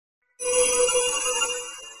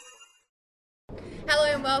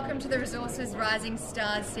and welcome to the Resources Rising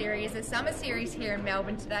Stars series, a summer series here in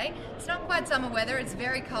Melbourne today. It's not quite summer weather, it's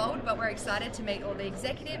very cold, but we're excited to meet all the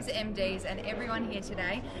executives, MDs and everyone here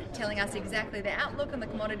today telling us exactly the outlook on the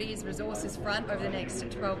commodities resources front over the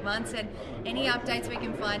next 12 months and any updates we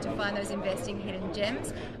can find to find those investing hidden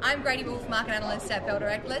gems. I'm Grady Wulff, Market Analyst at Bell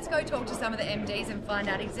Direct. Let's go talk to some of the MDs and find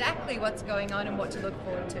out exactly what's going on and what to look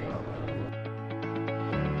forward to.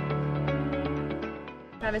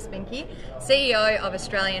 Travis Binky, CEO of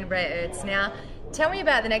Australian Rare Earths. Now, tell me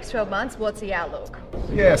about the next 12 months. What's the outlook?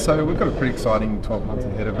 Yeah, so we've got a pretty exciting 12 months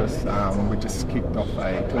ahead of us. We just kicked off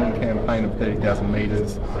a drilling campaign of 30,000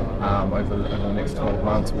 metres over the next 12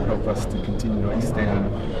 months. Will help us to continue to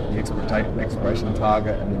extend the exploration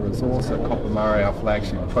target and the resource at Copper Murray, our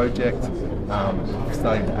flagship project. We're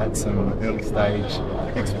starting to add some early stage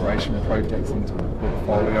exploration projects into the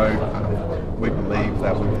portfolio. We believe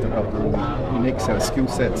that we've developed a really unique set of skill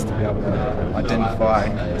sets to be able to identify,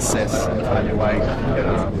 assess and evaluate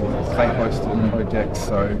clay-hosted projects.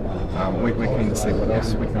 So we're keen to see what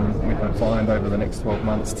else we can find over the next 12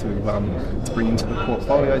 months to bring into the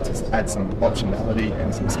portfolio to add some optionality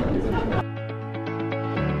and some scale.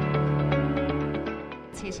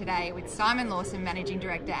 Here today with Simon Lawson, Managing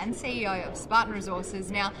Director and CEO of Spartan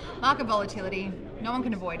Resources. Now, market volatility, no one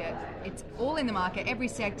can avoid it. It's all in the market, every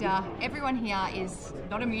sector, everyone here is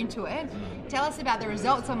not immune to it. Tell us about the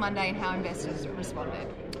results on Monday and how investors responded.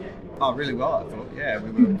 Oh, really well, I thought. Yeah, we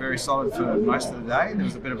were very solid for most of the day. There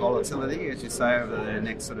was a bit of volatility, as you say, over the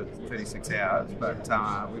next sort of 36 hours, but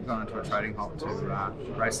we've gone into a trading halt to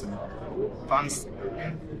raise some funds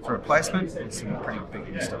for a placement and some pretty big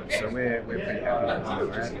installs. So we're pretty happy with where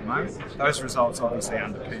we're at the moment. Those results obviously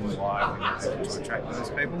underpin why we're able to attract those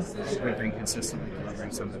people. We've been consistently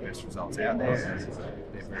delivering some of the best results out there, and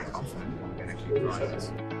they're very confident that we're going to keep growing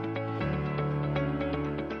this.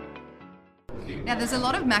 Now, there's a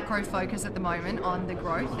lot of macro focus at the moment on the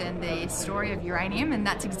growth and the story of uranium, and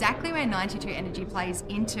that's exactly where 92 Energy plays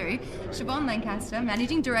into. Siobhan Lancaster,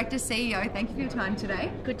 Managing Director, CEO, thank you for your time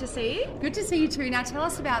today. Good to see you. Good to see you too. Now, tell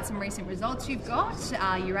us about some recent results you've got.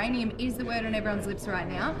 Uranium is the word on everyone's lips right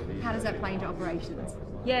now. How does that play into operations?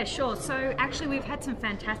 Yeah, sure. So actually we've had some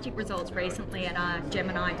fantastic results recently at our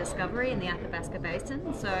Gemini discovery in the Athabasca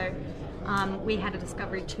Basin. So we had a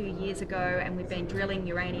discovery 2 years ago and we've been drilling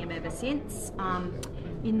uranium ever since.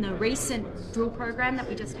 In the recent drill program that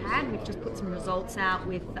we just had, we've just put some results out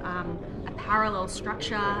with a parallel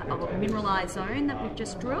structure of a mineralised zone that we've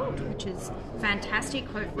just drilled, which is fantastic.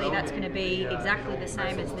 Hopefully that's going to be exactly the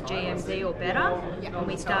same as the GMZ or better when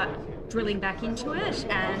we start drilling back into it.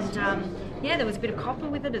 And yeah, there was a bit of copper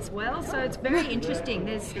with it as well, so it's very interesting.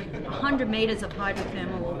 There's 100 metres of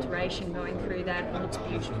hydrothermal alteration going through that, and it's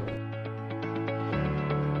beautiful.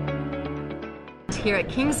 Here at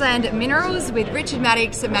Kingsland Minerals with Richard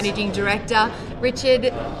Maddox, Managing Director.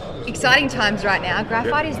 Richard, exciting times right now.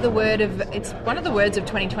 Graphite is it's one of the words of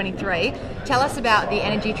 2023. Tell us about the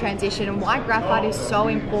energy transition and why graphite is so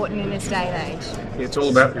important in this day and age. It's all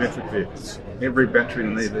about electric vehicles. Every battery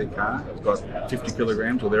in an EV car has got 50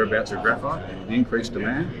 kilograms or thereabouts of graphite. The increased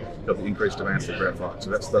demand, you've got the increased demand for graphite.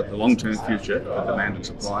 So that's the long-term future of demand and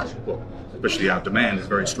supply. Well, especially our demand is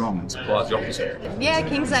very strong and supply is the opposite. Yeah,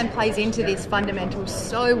 Kingsland plays into this fundamental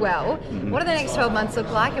so well. What do the next 12 months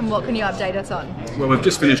look like and what can you update us on? Well, we've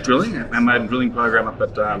just finished drilling, our maiden drilling program up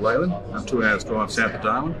at Leyland, 2 hours drive south of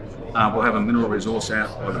Darwin. We'll have a mineral resource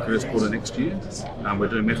out by the first quarter next year. We're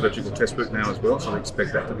doing metallurgical test work now as well, so we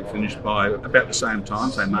expect that to be finished by about the same time,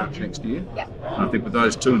 say March next year. Yeah. And I think with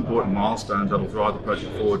those two important milestones, that'll drive the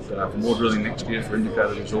project forward for more drilling next year for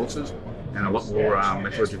indicated resources and a lot more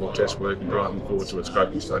metallurgical test work and driving forward to a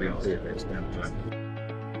scoping study on PFS down the track.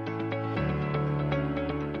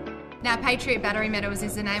 Now, Patriot Battery Metals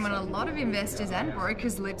is the name on a lot of investors and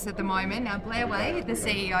brokers' lips at the moment. Now, Blair Way, the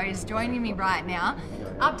CEO, is joining me right now.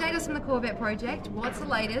 Update us on the Covette Project. What's the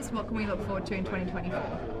latest? What can we look forward to in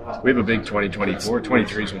 2024? We have a big 2024.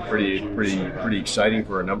 23 has been pretty exciting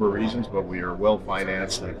for a number of reasons, but we are well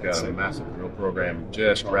financed. We've got a massive drill program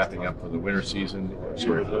just wrapping up for the winter season,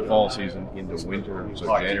 for the fall season into winter. So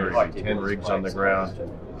January, 10 rigs on the ground,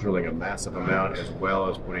 drilling a massive amount, as well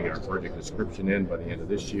as putting our project description in by the end of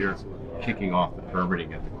this year, kicking off the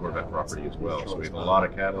permitting at the Covette property as well. So we have a lot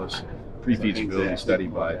of catalysts. Pre-feasibility study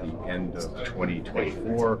by the end of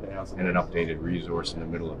 2024 and an updated resource in the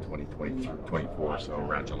middle of 2024, so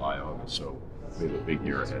around July, August. So we have a big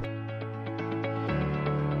year ahead.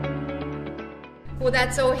 Well,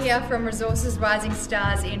 that's all here from Resources Rising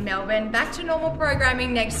Stars in Melbourne. Back to normal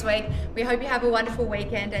programming next week. We hope you have a wonderful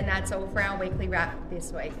weekend, and that's all for our weekly wrap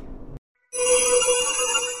this week.